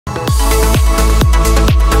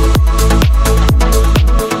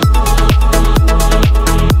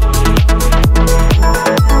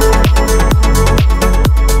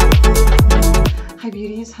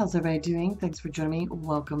how's everybody doing? Thanks for joining me.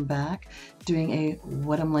 Welcome back. Doing a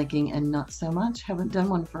what I'm liking and not so much. Haven't done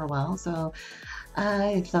one for a while, so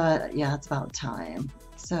I thought, yeah, it's about time.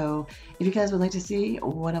 So if you guys would like to see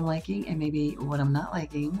what I'm liking and maybe what I'm not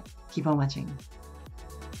liking, keep on watching.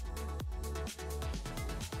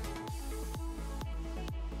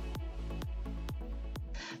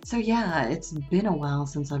 So yeah, it's been a while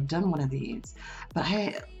since I've done one of these, but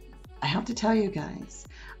I have to tell you guys,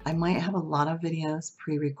 I might have a lot of videos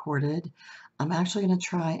pre-recorded. I'm actually going to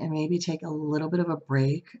try and maybe take a little bit of a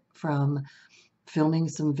break from filming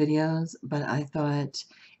some videos, but I thought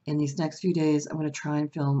in these next few days, I'm going to try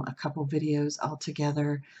and film a couple videos all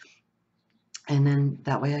together, and then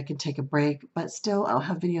that way I can take a break, but still I'll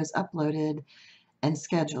have videos uploaded and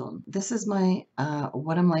scheduled. This is my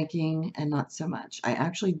what I'm liking and not so much. I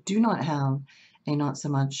actually do not have a not so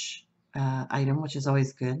much item, which is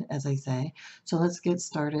always good, as I say. So let's get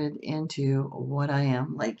started into what I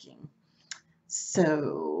am liking.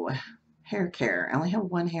 So hair care. I only have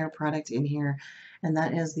one hair product in here, and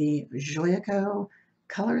that is the Joyaco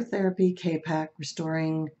Color Therapy K-Pack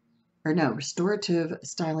Restorative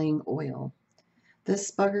Styling Oil.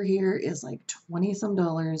 This bugger here is like 20 some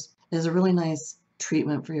dollars. It is a really nice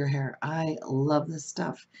treatment for your hair. I love this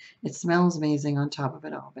stuff. It smells amazing on top of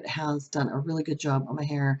it all, but it has done a really good job on my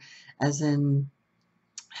hair, as in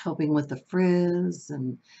helping with the frizz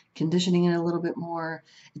and conditioning it a little bit more.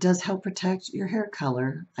 It does help protect your hair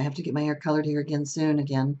color. I have to get my hair colored here again soon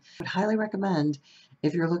again. I would highly recommend,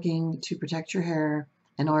 if you're looking to protect your hair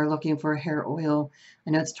and are looking for a hair oil.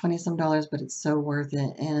 I know it's 20 some dollars, but it's so worth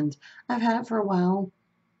it. And I've had it for a while,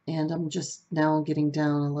 and I'm just now getting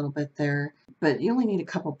down a little bit there. But you only need a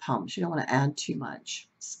couple pumps. You don't want to add too much.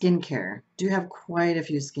 Skincare. Do have quite a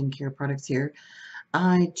few skincare products here.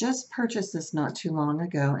 I just purchased this not too long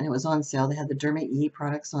ago, and it was on sale. They had the Derma E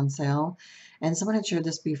products on sale, and someone had shared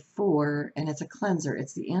this before, and it's a cleanser.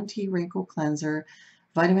 It's the Anti-Wrinkle Cleanser,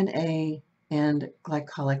 Vitamin A, and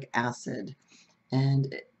Glycolic Acid.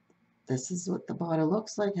 And this is what the bottle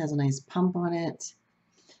looks like. It has a nice pump on it,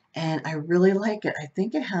 and I really like it. I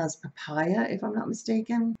think it has papaya, if I'm not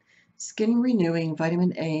mistaken. Skin renewing,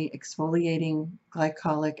 vitamin A, exfoliating,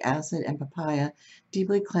 glycolic acid, and papaya.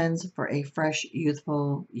 Deeply cleanse for a fresh,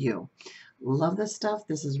 youthful you. Love this stuff.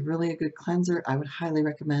 This is really a good cleanser. I would highly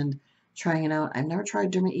recommend trying it out. I've never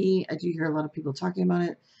tried Derma E. I do hear a lot of people talking about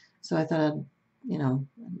it. So I thought, you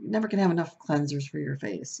never can have enough cleansers for your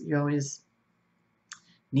face. You always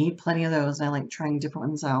need plenty of those. I like trying different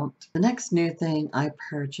ones out. The next new thing I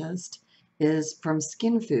purchased is from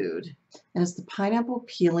Skin Food, and it's the pineapple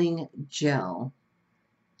peeling gel,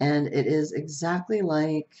 and it is exactly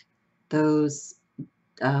like those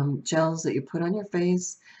gels that you put on your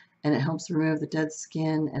face, and it helps remove the dead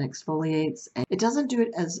skin and exfoliates. And it doesn't do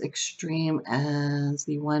it as extreme as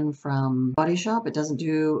the one from Body Shop. It doesn't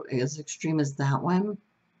do as extreme as that one,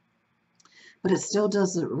 but it still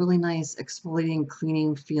does a really nice exfoliating,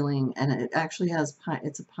 cleaning feeling, and it actually has,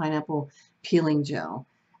 it's a pineapple peeling gel.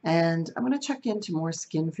 And I'm going to check into more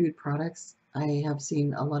Skin Food products. I have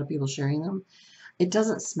seen a lot of people sharing them. It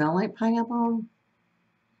doesn't smell like pineapple.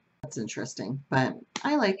 That's interesting, but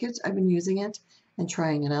I like it. I've been using it and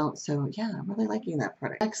trying it out, so yeah, I'm really liking that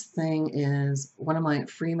product. Next thing is one of my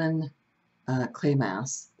Freeman clay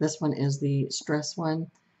masks. This one is the Stress one.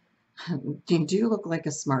 You do look like a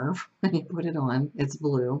Smurf when you put it on. It's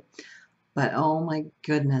blue, but oh my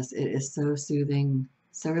goodness, it is so soothing,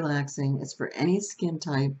 so relaxing. It's for any skin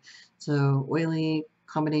type, so oily,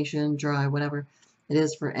 combination, dry, whatever. It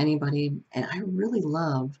is for anybody, and I really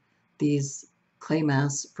love these clay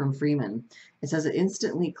masks from Freeman. It says it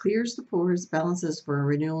instantly clears the pores, balances for a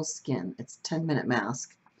renewal skin. It's a 10-minute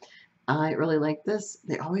mask. I really like this.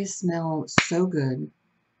 They always smell so good.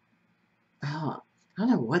 Oh, I don't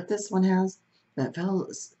know what this one has, but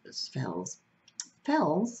fells,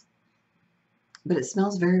 but it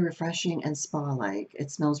smells very refreshing and spa-like. It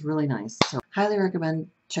smells really nice. So highly recommend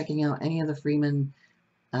checking out any of the Freeman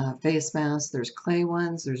face masks. There's clay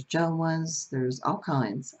ones, there's gel ones, there's all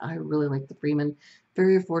kinds. I really like the Freeman.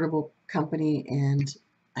 Very affordable company, and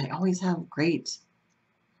I always have great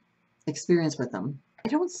experience with them. I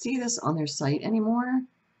don't see this on their site anymore,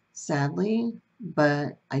 sadly,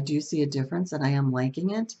 but I do see a difference, and I am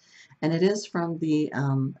liking it. And it is from the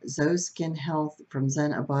Zoe Skin Health from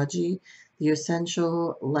Zein Obagi, the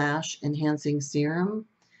Essential Lash Enhancing Serum.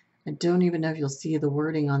 I don't even know if you'll see the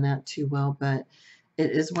wording on that too well, but it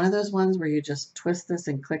is one of those ones where you just twist this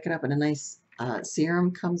and click it up, and a nice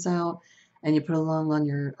serum comes out, and you put it along on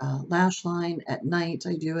your lash line at night.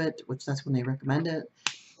 I do it, which that's when they recommend it.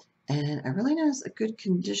 And I really notice a good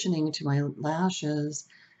conditioning to my lashes.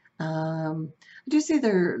 I do see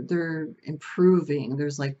they're improving.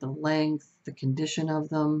 There's like the length, the condition of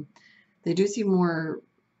them. They do seem more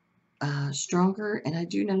stronger, and I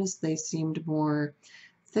do notice they seemed more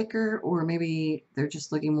thicker, or maybe they're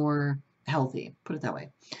just looking more healthy, put it that way.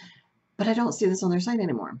 But I don't see this on their site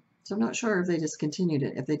anymore. So I'm not sure if they discontinued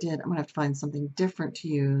it. If they did, I'm gonna have to find something different to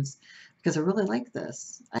use because I really like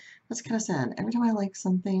this. That's kind of sad. Every time I like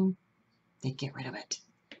something, they get rid of it.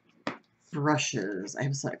 Brushes. I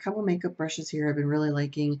have a couple makeup brushes here I've been really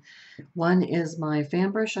liking. One is my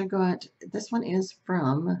fan brush I got. This one is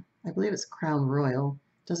from, I believe it's Crown Royal.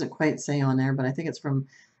 Doesn't quite say on there, but I think it's from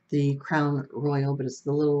the Crown Royal, but it's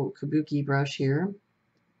the little kabuki brush here.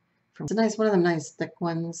 It's a nice, one of them nice thick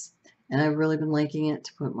ones, and I've really been liking it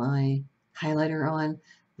to put my highlighter on.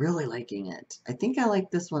 Really liking it. I think I like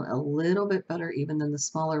this one a little bit better even than the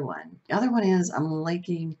smaller one. The other one is I'm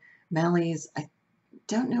liking Mally's, I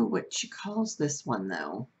don't know what she calls this one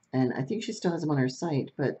though, and I think she still has them on her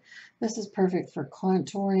site, but this is perfect for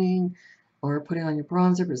contouring or putting on your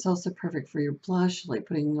bronzer, but it's also perfect for your blush, like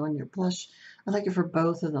putting on your blush. I like it for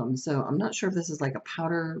both of them, so I'm not sure if this is like a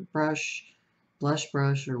powder brush, blush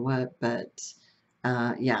brush, or what, but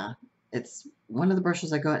yeah, it's one of the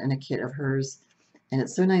brushes I got in a kit of hers, and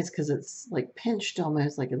it's so nice because it's like pinched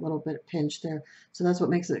almost, like a little bit pinched there, so that's what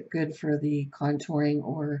makes it good for the contouring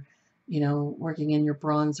or working in your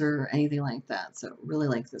bronzer or anything like that. So really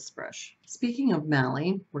like this brush. Speaking of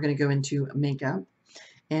Mally, we're going to go into makeup,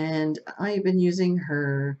 and I've been using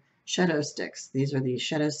her shadow sticks. These are the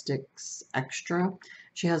shadow sticks extra.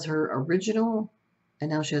 She has her original,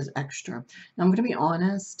 and now she has extra. Now I'm going to be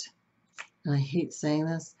honest, and I hate saying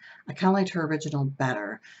this, I kind of liked her original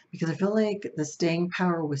better because I feel like the staying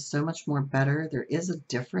power was so much more better. There is a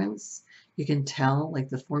difference. You can tell, like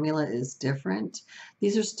the formula is different.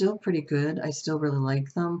 These are still pretty good. I still really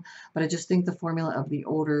like them, but I just think the formula of the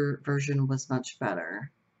older version was much better.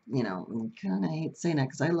 Kind of hate saying that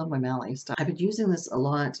because I love my Mally stuff. I've been using this a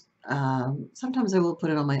lot. Sometimes I will put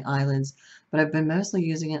it on my eyelids, but I've been mostly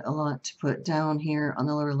using it a lot to put down here on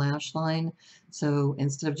the lower lash line. So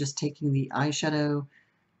instead of just taking the eyeshadow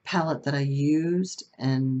palette that I used,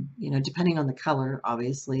 and depending on the color,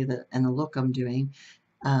 obviously, and the look I'm doing,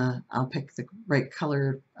 I'll pick the right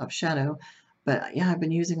color of shadow. But yeah, I've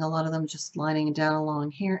been using a lot of them, just lining down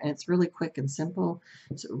along here, and it's really quick and simple.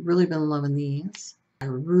 So really been loving these. I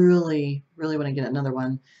really, really want to get another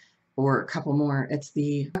one or a couple more. It's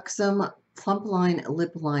the Buxom Plump Line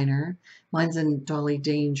Lip Liner. Mine's in Dolly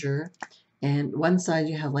Danger. And one side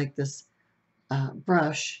you have like this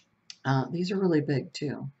brush. These are really big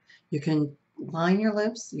too. You can line your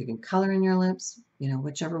lips, you can color in your lips,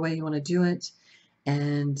 whichever way you want to do it.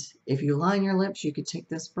 And if you line your lips, you could take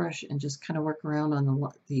this brush and just kind of work around on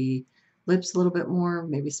the lips a little bit more,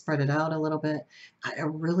 maybe spread it out a little bit. I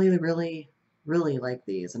really, really, really like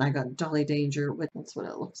these. And I got Dolly Danger with, that's what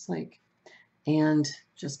it looks like. And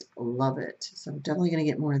just love it. So I'm definitely going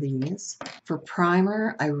to get more of these. For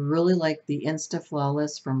primer, I really like the Insta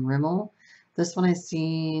Flawless from Rimmel. This one I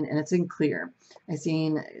seen, and it's in clear. I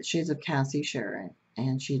seen Shades of Cassie share it,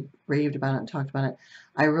 and she raved about it and talked about it.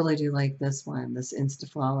 I really do like this one, this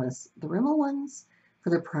Insta Flawless. The Rimmel ones for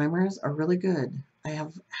their primers are really good. I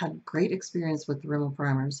have had great experience with the Rimmel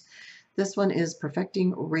primers. This one is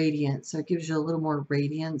Perfecting Radiance, so it gives you a little more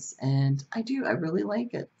radiance, and I really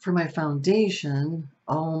like it. For my foundation,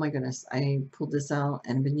 oh my goodness, I pulled this out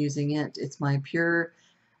and been using it. It's my Pure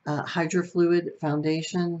Hydro Fluid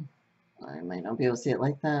Foundation. I might not be able to see it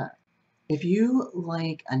like that. If you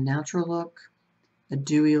like a natural look, a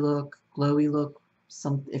dewy look, glowy look,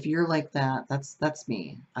 if you're like that, that's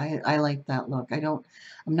me. I like that look. I'm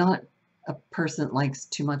not a person that likes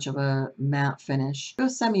too much of a matte finish. Go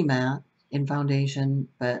semi-matte in foundation,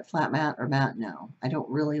 but flat matte or matte, no. I don't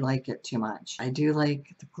really like it too much. I do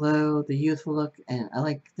like the glow, the youthful look, and I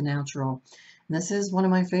like the natural. And this is one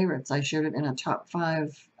of my favorites. I shared it in a top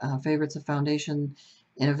 5 favorites of foundation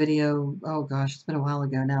in a video. Oh gosh, it's been a while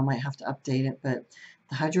ago now. I might have to update it, but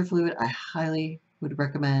the Hydro Fluid I highly would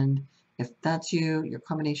recommend. If that's your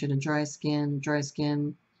combination of dry skin,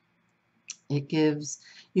 it gives,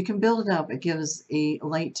 you can build it up. It gives a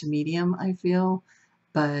light to medium, I feel,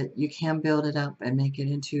 but you can build it up and make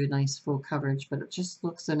it into a nice full coverage, but it just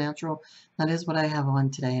looks so natural. That is what I have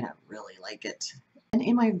on today, and I really like it. And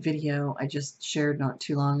in my video, I just shared not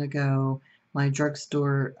too long ago my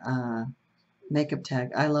drugstore makeup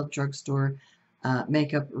tag. I love drugstore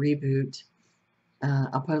makeup reboot.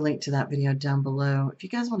 I'll put a link to that video down below. If you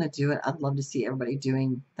guys want to do it, I'd love to see everybody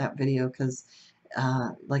doing that video because,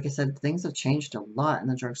 like I said, things have changed a lot in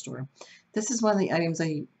the drugstore. This is one of the items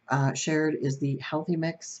I shared is the Healthy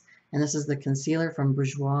Mix. And this is the concealer from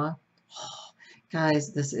Bourjois. Oh,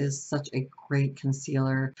 guys, this is such a great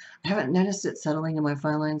concealer. I haven't noticed it settling in my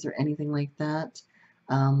fine lines or anything like that.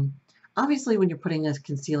 Um, Obviously, when you're putting this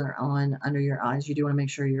concealer on under your eyes, you do want to make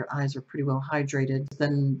sure your eyes are pretty well hydrated.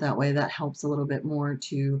 Then that way that helps a little bit more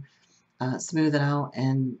to smooth it out,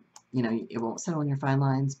 and you know, it won't settle in your fine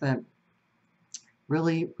lines. But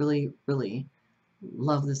really, really, really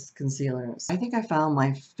love this concealer. I think I found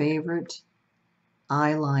my favorite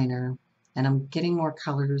eyeliner, and I'm getting more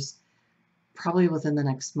colors probably within the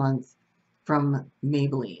next month from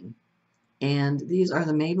Maybelline. And these are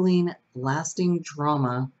the Maybelline Lasting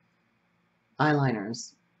Drama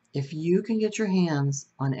eyeliners. If you can get your hands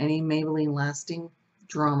on any Maybelline Lasting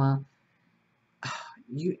Drama,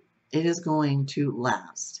 you it is going to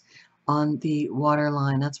last. On the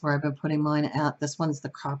waterline, that's where I've been putting mine at. This one's the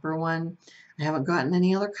copper one. I haven't gotten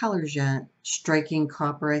any other colors yet. Striking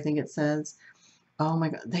copper, I think it says. Oh my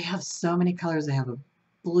god, they have so many colors. They have a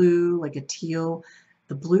blue, like a teal.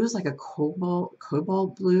 The blue is like a cobalt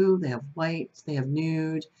blue. They have white. They have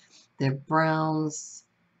nude. They have browns.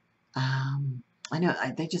 I know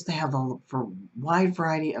they have a for wide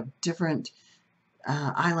variety of different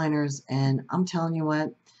eyeliners, and I'm telling you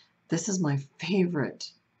what, this is my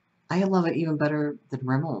favorite. I love it even better than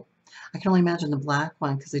Rimmel. I can only imagine the black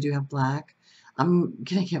one because they do have black. I'm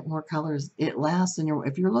gonna get more colors. It lasts in your.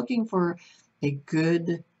 If you're looking for a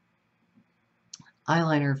good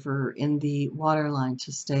eyeliner for in the waterline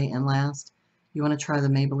to stay and last, you want to try the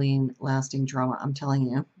Maybelline Lasting Drama. I'm telling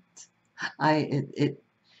you,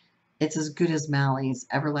 it's as good as Mally's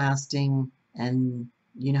Everlasting, and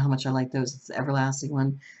you know how much I like those. It's the Everlasting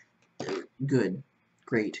one. Good,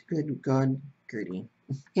 great, good, good, gritty.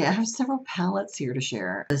 Okay, I have several palettes here to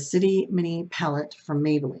share. The City Mini palette from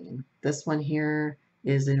Maybelline. This one here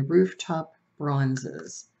is in Rooftop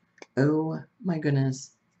Bronzes. Oh my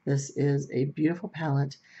goodness, this is a beautiful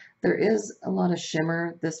palette. There is a lot of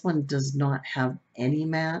shimmer. This one does not have any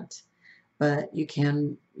matte, but you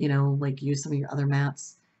can, you know, like use some of your other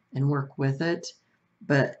mattes and work with it.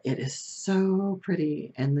 But it is so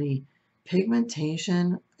pretty, and the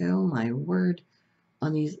pigmentation, oh my word,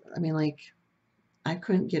 on these, I mean, like, I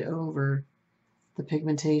couldn't get over the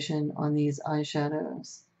pigmentation on these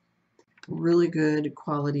eyeshadows. Really good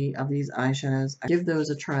quality of these eyeshadows. I give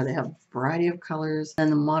those a try. They have a variety of colors.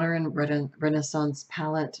 And the Modern Renaissance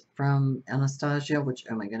palette from Anastasia, which,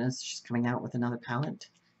 oh my goodness, she's coming out with another palette.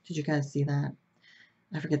 Did you guys see that?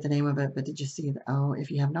 I forget the name of it, but did you see that? Oh,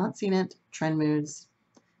 if you have not seen it, Trend Moods.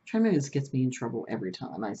 Trend Moods gets me in trouble every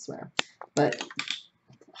time, I swear. But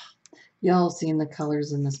y'all seen the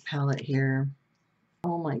colors in this palette here.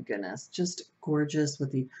 Oh my goodness, just gorgeous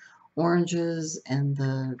with the oranges and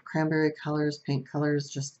the cranberry colors, pink colors,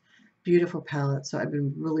 just beautiful palette. So I've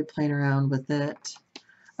been really playing around with it.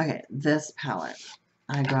 Okay, this palette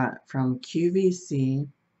I got from QVC,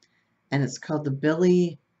 and it's called the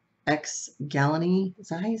Billy X Gallany. Is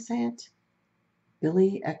that how you say it?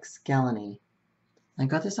 Billy X Gallany. I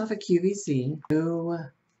got this off of QVC. Oh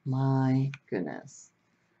my goodness.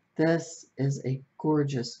 This is a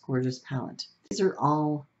gorgeous, gorgeous palette. These are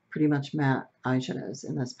all pretty much matte eyeshadows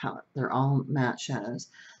in this palette. They're all matte shadows.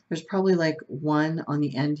 There's probably like one on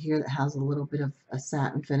the end here that has a little bit of a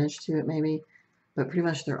satin finish to it maybe, but pretty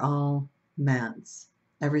much they're all mattes,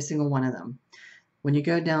 every single one of them. When you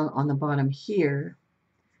go down on the bottom here,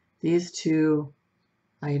 these two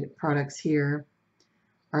products here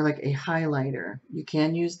are like a highlighter. You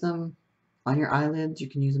can use them on your eyelids, you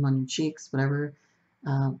can use them on your cheeks, whatever.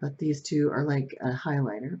 But these two are like a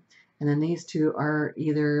highlighter. And then these two are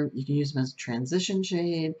either, you can use them as a transition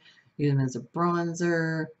shade, use them as a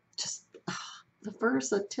bronzer, just the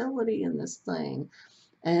versatility in this thing.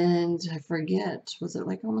 And I forget, was it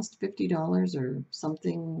like almost $50 or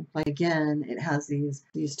something? Like, again, it has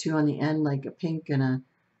these two on the end, like a pink and a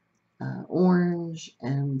orange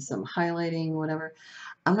and some highlighting, whatever.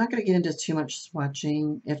 I'm not going to get into too much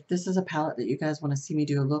swatching. If this is a palette that you guys want to see me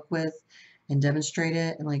do a look with and demonstrate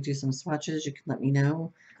it and like do some swatches, you can let me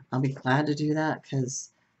know. I'll be glad to do that because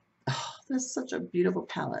this is such a beautiful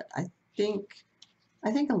palette. I think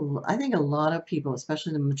a lot of people,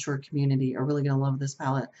 especially the mature community, are really going to love this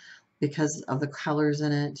palette because of the colors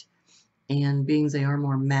in it, and being they are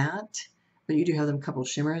more matte, but you do have them a couple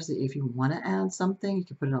shimmers that if you want to add something, you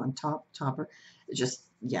can put it on topper. Just,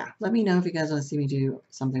 yeah, let me know if you guys want to see me do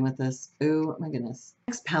something with this. Oh my goodness.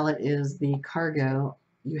 Next palette is the Cargo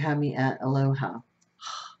You Have Me at Aloha.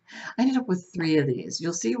 I ended up with 3 of these.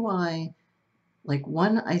 You'll see why. Like,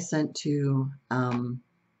 one I sent to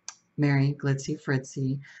Mary Glitzy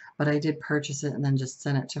Fritzy, but I did purchase it and then just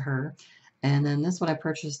sent it to her. And then this one I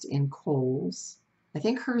purchased in Kohl's. I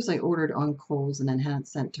think hers I ordered on Kohl's and then had it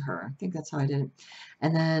sent to her. I think that's how I did it.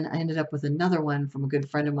 And then I ended up with another one from a good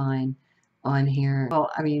friend of mine on here. Well,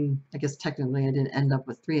 I mean, I guess technically I didn't end up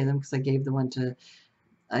with 3 of them because I gave the one to,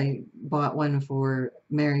 I bought one for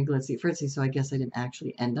Mary Glitzy Fritzy, so I guess I didn't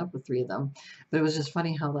actually end up with 3 of them. But it was just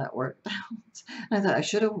funny how that worked out. And I thought I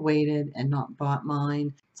should have waited and not bought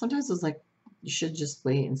mine. Sometimes it's like you should just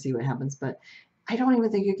wait and see what happens, but I don't even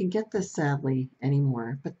think you can get this sadly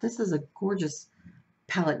anymore. But this is a gorgeous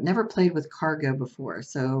palette. Never played with cargo before,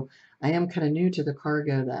 so I am kind of new to the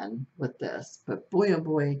cargo then with this. But boy, oh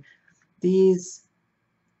boy, these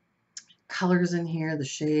colors in here, the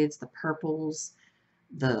shades, the purples,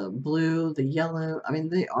 the blue, the yellow, I mean,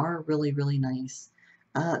 they are really, really nice.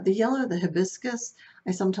 The yellow, the hibiscus,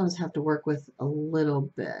 I sometimes have to work with a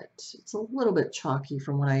little bit. It's a little bit chalky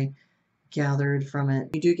from what I gathered from it.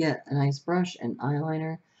 You do get a nice brush and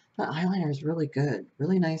eyeliner. That eyeliner is really good.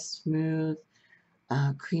 Really nice, smooth,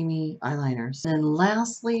 creamy eyeliners. And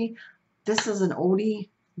lastly, this is an oldie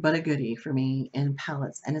but a goodie for me in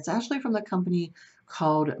palettes, and it's actually from the company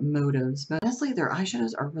called Motives. But honestly, their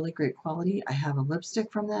eyeshadows are really great quality. I have a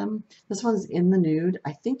lipstick from them. This one's in the nude.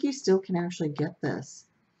 I think you still can actually get this,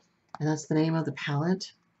 and that's the name of the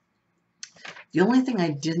palette. The only thing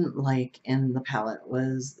I didn't like in the palette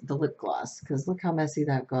was the lip gloss, because look how messy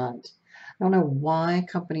that got. I don't know why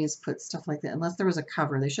companies put stuff like that, unless there was a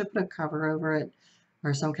cover. They should put a cover over it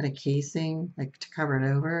or some kind of casing like to cover it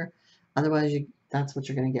over. Otherwise, that's what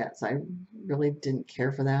you're going to get. So I really didn't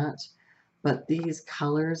care for that. But these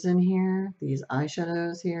colors in here, these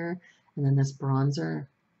eyeshadows here, and then this bronzer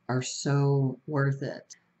are so worth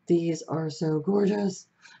it. These are so gorgeous.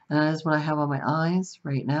 And that is what I have on my eyes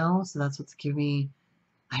right now. So that's what's giving me,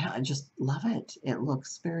 I just love it. It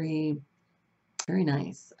looks very, very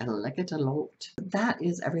nice. I like it a lot. That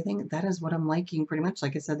is everything. That is what I'm liking pretty much.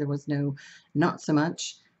 Like I said, there was no not so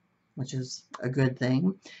much, which is a good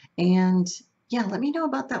thing. And yeah, let me know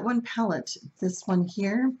about that one palette, this one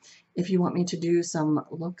here, if you want me to do some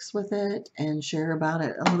looks with it and share about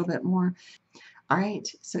it a little bit more. All right,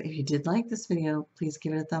 so if you did like this video, please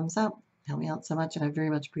give it a thumbs up. Help me out so much, and I very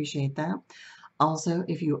much appreciate that. Also,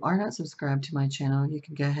 if you are not subscribed to my channel, you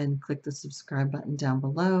can go ahead and click the subscribe button down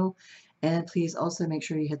below. And please also make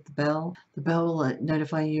sure you hit the bell. The bell will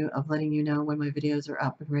notify you of letting you know when my videos are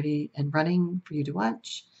up and ready and running for you to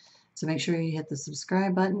watch. So make sure you hit the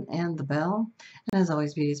subscribe button and the bell. And as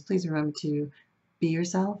always, beauties, please remember to be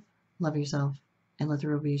yourself, love yourself, and let the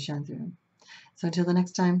real beauty shine through. So until the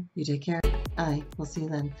next time, you take care. I will see you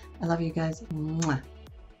then. I love you guys. Mwah.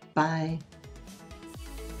 Bye.